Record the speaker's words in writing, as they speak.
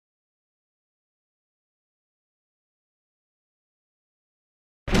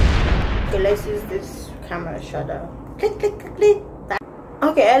Okay, let's use this camera shutter. Click, click, click, click.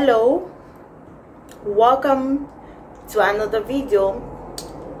 Okay, hello, welcome to another video.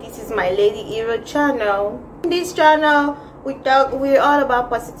 This is my Lady Hero channel. In this channel we're all about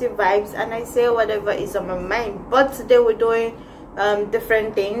positive vibes, and I say whatever is on my mind. But today we're doing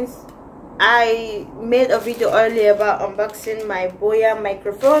different things. I made a video earlier about unboxing my Boya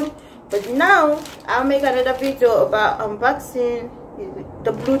microphone, but now I'll make another video about unboxing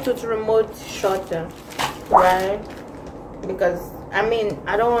the Bluetooth remote shutter, right? Because I mean,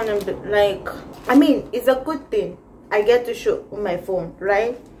 I don't want to it's a good thing I get to shoot my phone,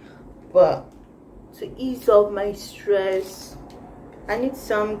 right? But to ease off my stress, I need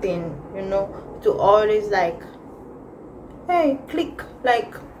something, you know, to always like, hey, click,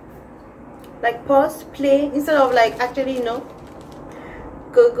 like pause, play, instead of like actually, you know,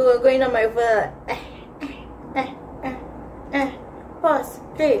 going on my phone, pause,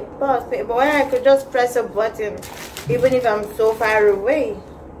 play, pause, play. But when I could just press a button, even if I'm so far away,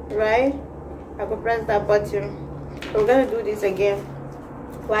 right? I could press that button. So we're gonna do this again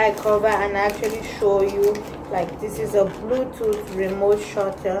while I cover and actually show you, like, this is a Bluetooth remote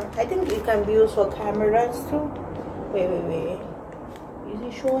shutter. I think it can be used for cameras too. Wait, is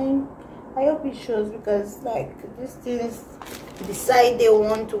it showing? I hope it shows, because like these things decide they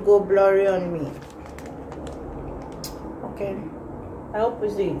want to go blurry on me. Okay, I hope you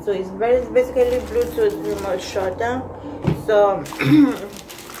see. So it's basically Bluetooth remote shutter. So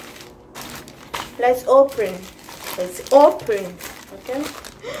let's open. Okay,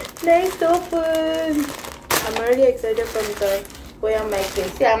 let's open. I'm already excited for the Boya mic.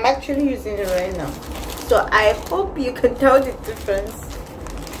 See, I'm actually using it right now, so I hope you can tell the difference.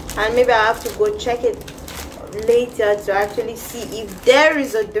 And maybe I have to go check it later to actually see if there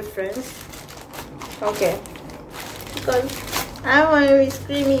is a difference. Okay, because I don't want to be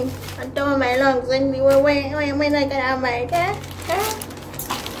screaming on top of my lungs when I get out my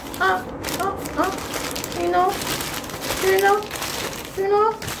you know.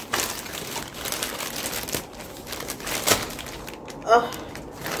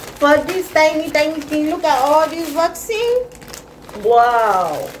 For this tiny thing, look at all this vaccine.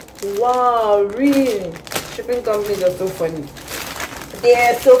 Wow, really, shipping companies are so funny. They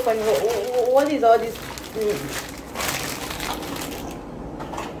are so funny. What is all this?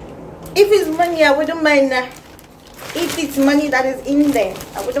 If it's money, I wouldn't mind. If it's money that is in there,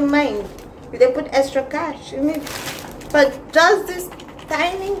 I wouldn't mind if they put extra cash in it. But just this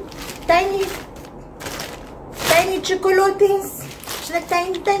tiny chocolates, like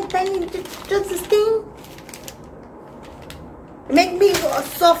tiny, just this thing, make me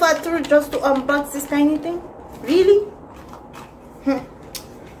suffer through just to unbox this tiny thing? Really?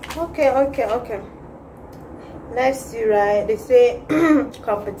 Okay. Let's see, right? They say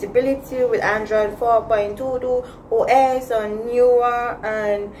compatibility with Android 4.22 OS or newer,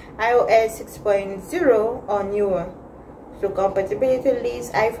 and iOS 6.0 or newer. So compatibility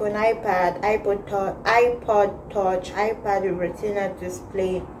lists iPhone, iPad, iPod Touch, iPad with Retina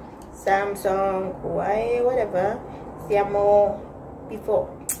display, Samsung, Huawei, whatever, Xiaomi before.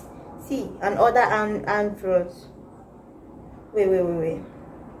 See, and other Androids. Wait.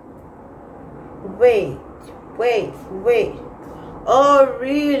 Oh,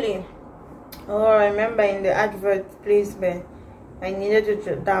 really? Oh, I remember in the advert placement, I needed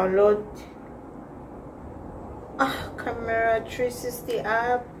to download Camera 360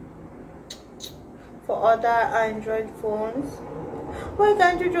 app for other Android phones. Why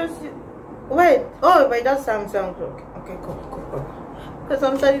can't you just wait? Oh, but that's Samsung. Okay, cool. Because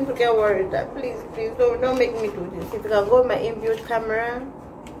I'm starting to get worried that please don't make me do this. If you can go with my inbuilt camera,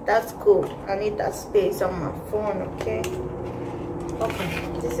 that's cool. I need that space on my phone. Okay,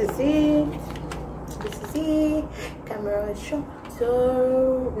 this is it. Camera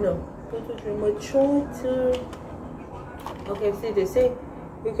shutter. No, Bluetooth remote shutter. Okay, see, they say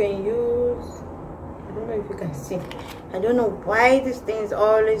you can use, I don't know if you can see, I don't know why these things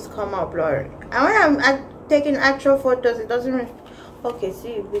always come out blurry, and when I'm taking actual photos it doesn't. Okay,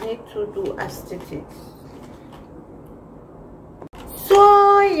 see, we need to do aesthetics. So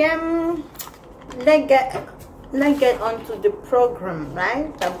let's get onto the program,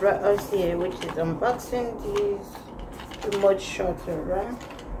 right, that brought us here, which is unboxing this remote shutter, right?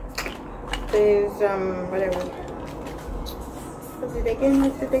 There's whatever. What's it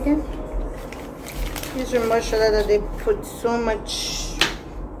again? This remote shutter that they put so much,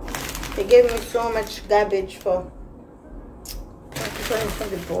 they gave me so much garbage for. For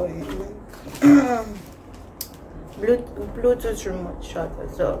the boy. Bluetooth remote shutter.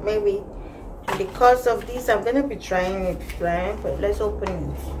 So maybe Because of this, I'm gonna be trying it, right? But let's open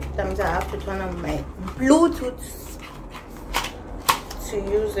it. Sometimes I have to turn on my Bluetooth to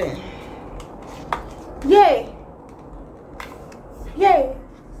use it. Yay! Yay!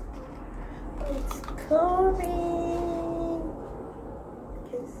 It's coming.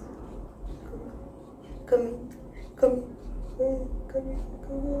 Yes. Coming. Coming. Coming.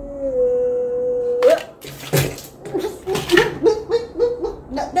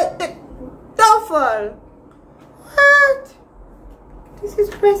 Don't fall. What? This is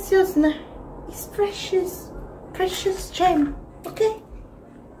precious now. It's precious. Precious gem. Okay?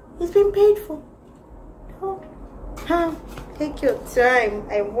 It's been paid for. Don't take your time.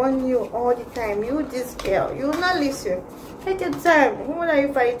 I warn you all the time. You this girl. You will not listen. Take your time. What are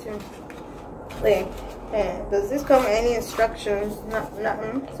you fighting? Wait. Does this come with any instructions?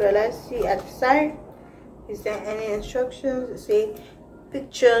 Nothing. So let's see at the side. Is there any instructions? Say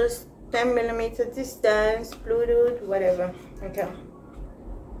pictures, 10mm distance, Bluetooth, whatever. Okay.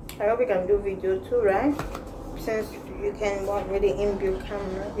 I hope you can do video too, right? Since you can want really inbuilt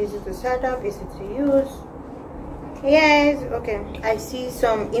camera. Is it to set up? Is it to use? Yes. Okay. I see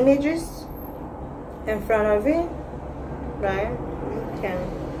some images in front of it, right? Okay.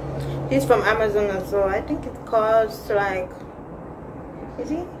 This from Amazon as well. I think it costs like,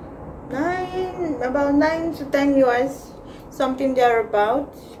 is it about 9 to 10 US, something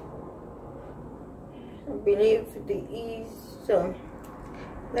thereabout. I believe the ease. So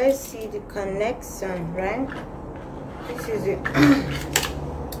let's see the connection, right? This is it.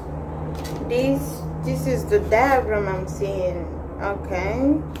 this is the diagram I'm seeing.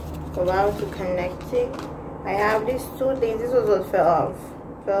 Okay, so how to connect it. I have these two things. This was what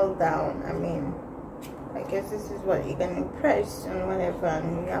fell down. I mean, I guess this is what you're gonna press and whatever,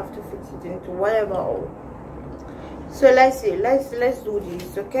 and you have to fix it into whatever. So let's see. Let's do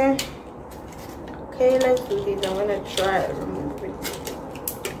this. Okay. Okay, let's do this. I'm gonna try to remove it.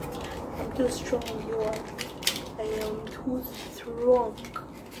 I'm too strong, you are. I am too strong.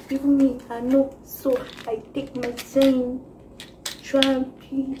 Even me, I know. So I take my time. Try,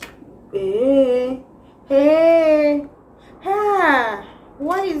 please. Hey. Ah.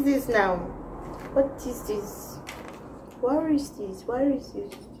 What is this now? What is this? What is this? What is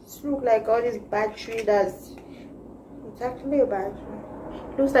this? This looks like all this battery that's... It's actually a battery.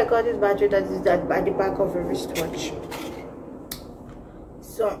 Looks like all this battery that is at the back of a wristwatch.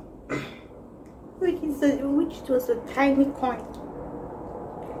 So, which was a tiny coin.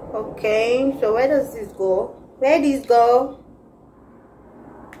 Okay, so where does this go? Where does this go?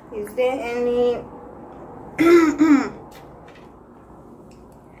 Is there any...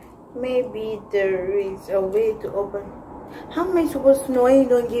 Maybe there is a way to open. How am I supposed to know? You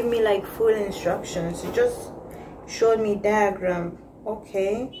don't give me like full instructions. You just showed me diagram.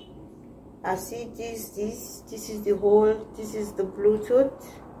 Okay, I see this is the hole, this is the Bluetooth,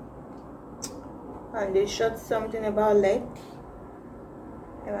 and they showed something about LED.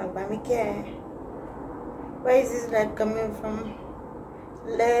 Where is this LED coming from?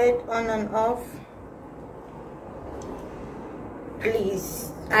 LED on and off.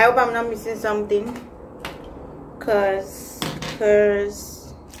 Please, I hope I'm not missing something. Cause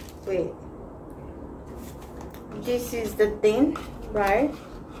wait, this is the thing, right?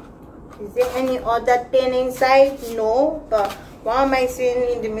 Is there any other thing inside? No, but what am I seeing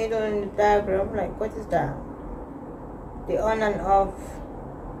in the middle in the diagram? Like, what is that? The on and off,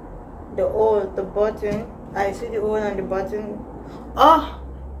 the button. I see the on and the button. Oh,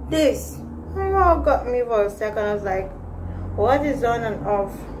 this. Oh, got me for a second. I was like, what is on and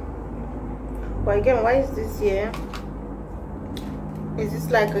off? But again, why is this here? Is this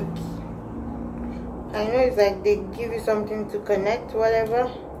like a key? I know it's like they give you something to connect,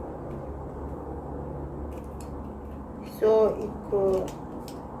 whatever. So it could,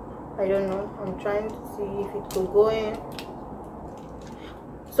 I don't know. I'm trying to see if it could go in.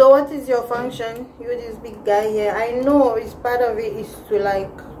 So what is your function? You this big guy here. I know it's part of it is to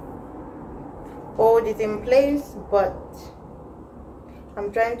like hold it in place, but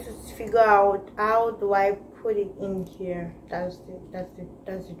I'm trying to figure out how do I put it in here. That's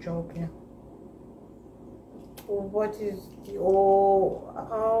the job here. What is the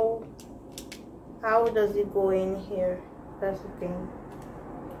how does it go in here? That's the thing.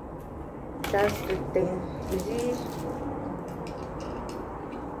 That's the thing. Is it?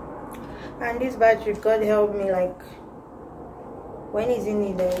 And this battery, God help me, like, when is it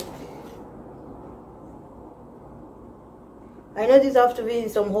needed? I know this has to be in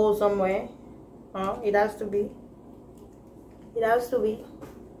some hole somewhere. It has to be. It has to be.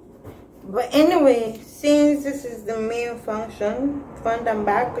 But anyway, since this is the main function, front and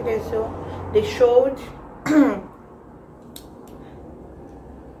back, okay, so they showed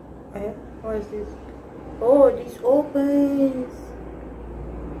what is this? Oh, this opens.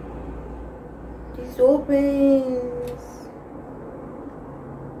 This opens.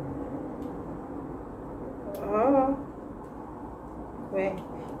 Oh, wait.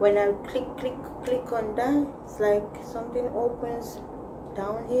 When I click on that, it's like something opens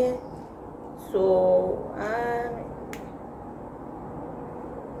down here. So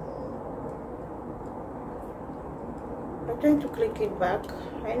I'm trying to click it back.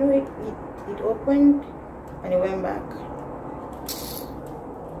 I know it opened and it went back.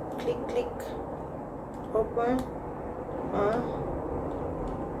 Click, open.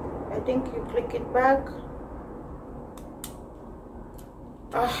 I think you click it back.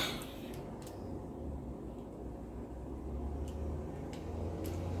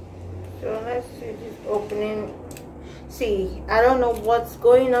 So let's see this opening. See, I don't know what's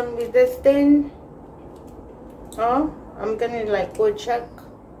going on with this thing. I'm gonna like go check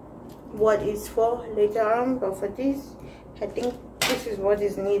what it's for later on, but for this I think this is what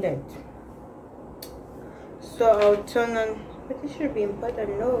is needed. So I'll turn on, but this should be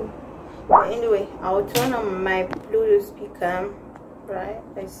important, no, but anyway, I'll turn on my Bluetooth speaker. Right,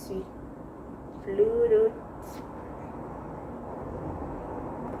 let's see. Bluetooth.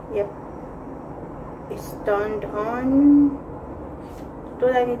 Yep, it's turned on.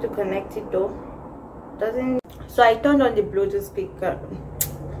 Don't I need to connect it though? Doesn't. So I turned on the Bluetooth speaker.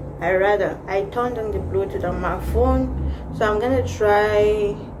 I turned on the Bluetooth on my phone. So I'm gonna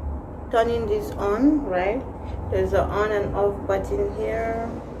try turning this on. Right, there's an on and off button here,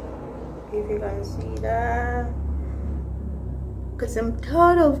 if you can see that. Because I'm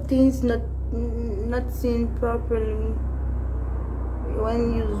tired of things not seen properly.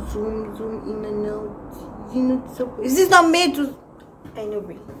 When you zoom in and out, you know, so this is not made to.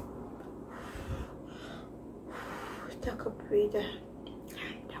 Anyway, take a breather.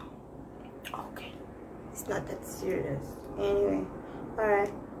 Calm down. Okay, it's not that serious. Anyway, all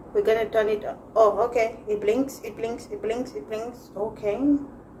right, we're gonna turn it. Oh, okay. It blinks. It blinks. It blinks. It blinks. Okay.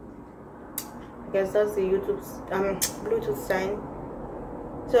 I guess that's the Bluetooth sign.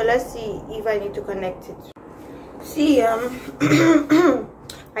 So let's see if I need to connect it. See, I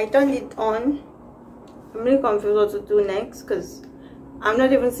turned it on. I'm really confused what to do next because I'm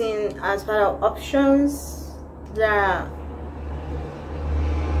not even seeing as part of options that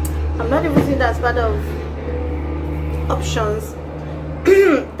I'm not even seeing that as part of options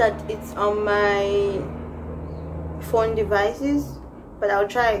that it's on my phone devices. But I'll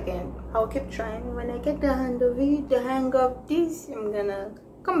try again. I'll keep trying. When I get the hang of this, I'm gonna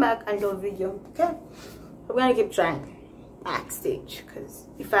come back and do a video. Okay, I'm gonna keep trying backstage, because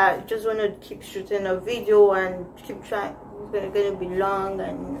if I just want to keep shooting a video and keep trying, it's gonna be long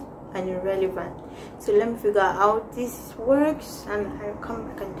and irrelevant. So let me figure out how this works and I'll come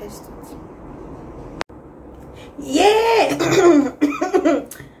back and test it. Yeah.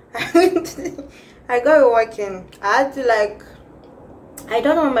 I got it working. I had to like, I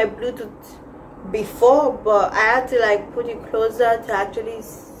don't know my Bluetooth before, but I had to like put it closer to actually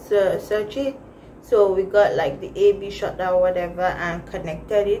search it. So we got like the AB shutdown or whatever and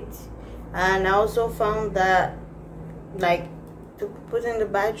connected it. And I also found that like to put in the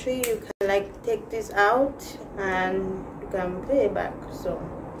battery, you can like take this out and you can play it back. So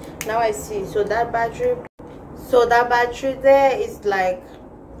now I see. So that battery there is like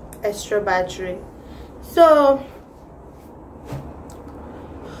extra battery. So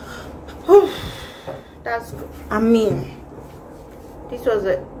that's good. I mean, this was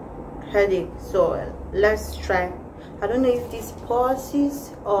a headache, so let's try. I don't know if this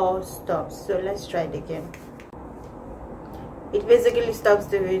pauses or stops, so let's try it again. It basically stops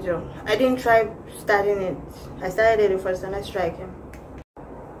the video. I didn't try starting it. I started it first, and let's try again.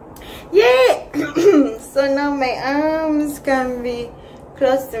 Yeah. So now my arms can be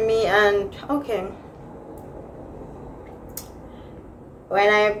close to me, and okay,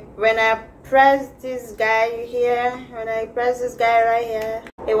 when I press this guy here, when I press this guy right here,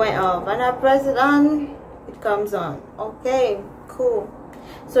 it went off. When I press it on, it comes on. Okay, cool.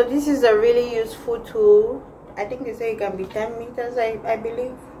 So this is a really useful tool. I think they say it can be 10 meters, I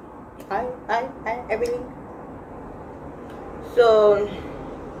believe. I believe. So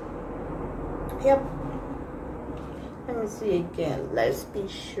yep, let me see again. Let's be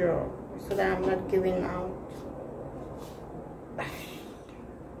sure so that I'm not giving out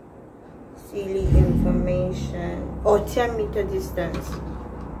silly information. Or 10 meter distance.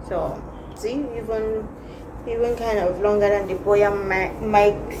 So see, even kind of longer than the Boya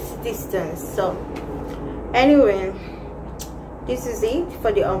Max distance. So anyway, this is it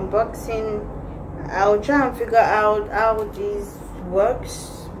for the unboxing. I'll try and figure out how this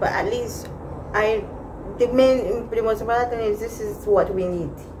works, but at least the most important thing is this is what we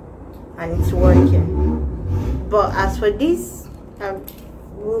need and it's working. But as for this,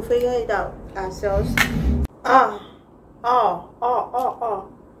 we'll figure it out ourselves.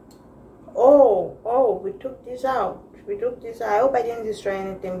 We took this out. I hope I didn't destroy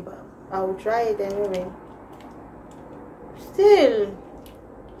anything, but I will try it anyway. Still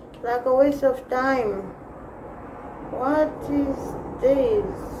like a waste of time. What is this?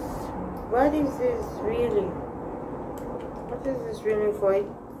 What is this really? What is this really for? It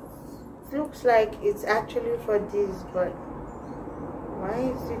looks like it's actually for this, but why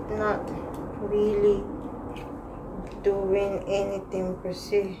is it not really doing anything per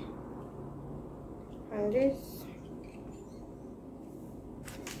se? And this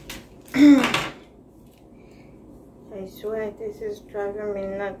I swear this is driving me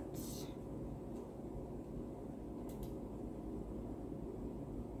nuts.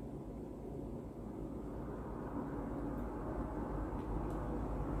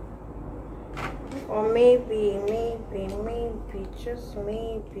 Or maybe, just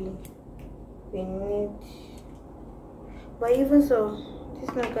maybe we need, but even so, this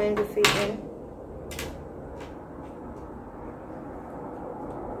is not going to fit in.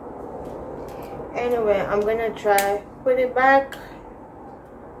 Anyway, I'm gonna try put it back.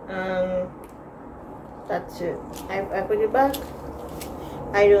 That's it. I put it back.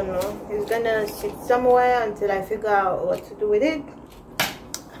 I don't know, it's gonna sit somewhere until I figure out what to do with it.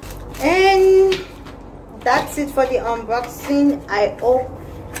 And that's it for the unboxing. I hope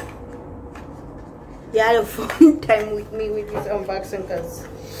you had a fun time with me with this unboxing, because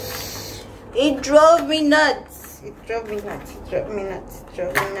it drove me nuts. It drove me nuts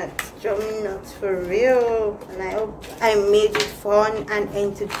for real. And I hope I made it fun and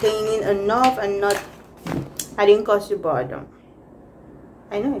entertaining enough, and I didn't cause you boredom.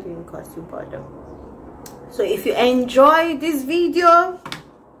 I know I didn't cause you boredom. So if you enjoyed this video,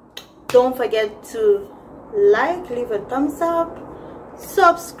 don't forget to like, leave a thumbs up,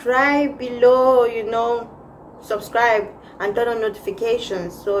 subscribe below, subscribe and turn on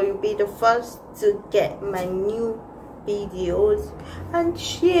notifications so you'll be the first to get my new videos. And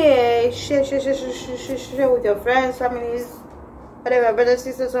share with your friends, families, whatever, brothers,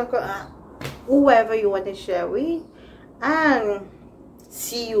 sisters, uncle, whoever you want to share with. And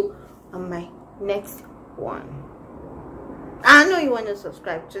see you on my next one. I know you want to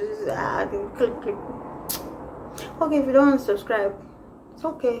subscribe. Just click. Okay, if you don't want to subscribe, it's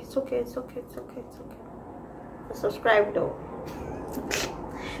okay. Subscribe though.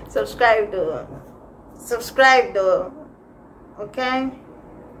 Subscribe though. Okay.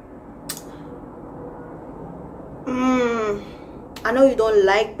 I know you don't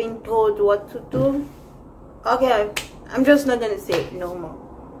like being told what to do. Okay, I'm just not gonna say it no more.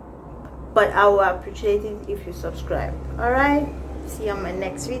 But I will appreciate it if you subscribe. Alright? See you on my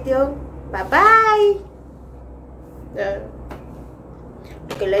next video. Bye bye.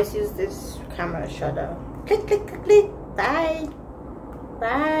 Okay, let's use this camera shutter. Click. Bye.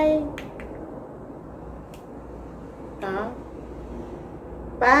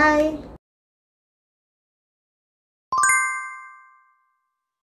 Bye.